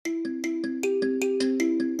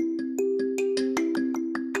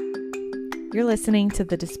You're listening to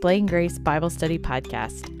the Displaying Grace Bible Study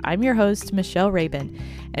Podcast. I'm your host, Michelle Rabin,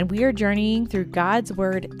 and we are journeying through God's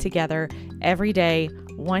Word together every day,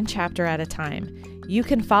 one chapter at a time. You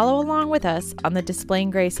can follow along with us on the Displaying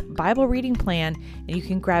Grace Bible reading plan, and you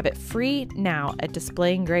can grab it free now at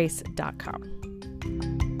displayinggrace.com.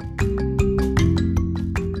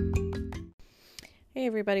 Hey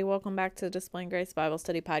everybody, welcome back to the Displaying Grace Bible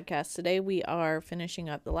Study Podcast. Today we are finishing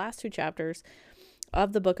up the last two chapters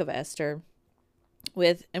of the book of Esther.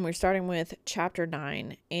 We're starting with chapter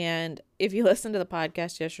 9. And if you listened to the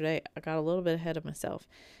podcast yesterday, I got a little bit ahead of myself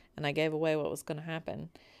and I gave away what was going to happen.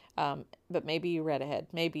 But maybe you read ahead.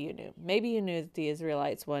 Maybe you knew. Maybe you knew that the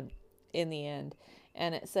Israelites won in the end.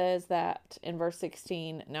 And it says that in verse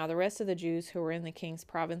 16, now the rest of the Jews who were in the king's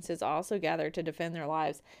provinces also gathered to defend their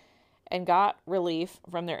lives and got relief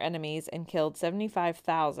from their enemies and killed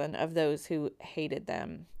 75,000 of those who hated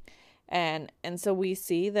them. And so we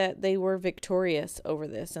see that they were victorious over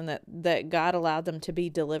this and that God allowed them to be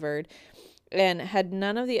delivered. And had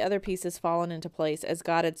none of the other pieces fallen into place as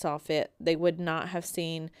God had saw fit, they would not have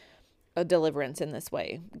seen a deliverance in this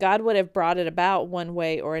way. God would have brought it about one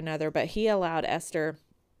way or another, but he allowed Esther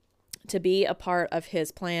to be a part of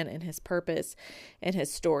his plan and his purpose and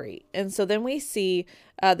his story. And so then we see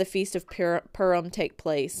the Feast of Purim take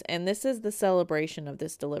place. And this is the celebration of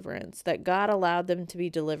this deliverance, that God allowed them to be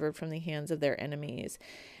delivered from the hands of their enemies.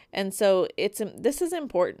 And so this is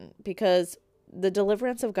important because the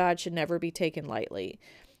deliverance of God should never be taken lightly.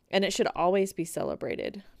 And it should always be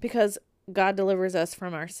celebrated because God delivers us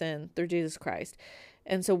from our sin through Jesus Christ.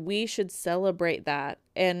 And so we should celebrate that.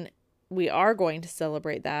 And we are going to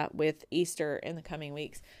celebrate that with Easter in the coming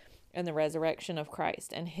weeks and the resurrection of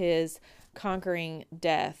Christ and his conquering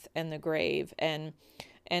death and the grave and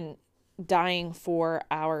dying for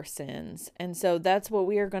our sins. And so that's what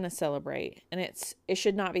we are going to celebrate. And it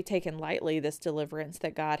should not be taken lightly, this deliverance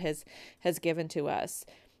that God has given to us.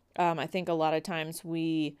 I think a lot of times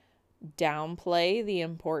we downplay the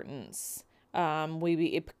importance.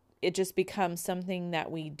 It just becomes something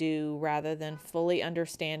that we do rather than fully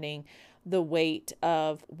understanding the weight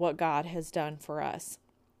of what God has done for us.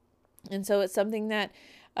 And so it's something that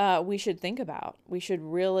we should think about. We should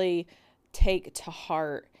really take to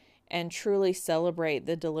heart and truly celebrate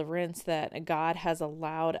the deliverance that God has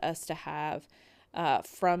allowed us to have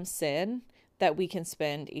from sin, that we can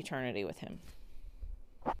spend eternity with him.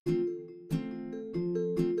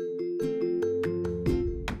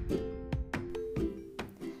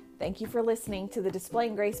 Thank you for listening to the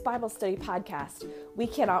Displaying Grace Bible Study Podcast. We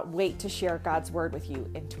cannot wait to share God's Word with you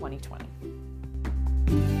in 2020.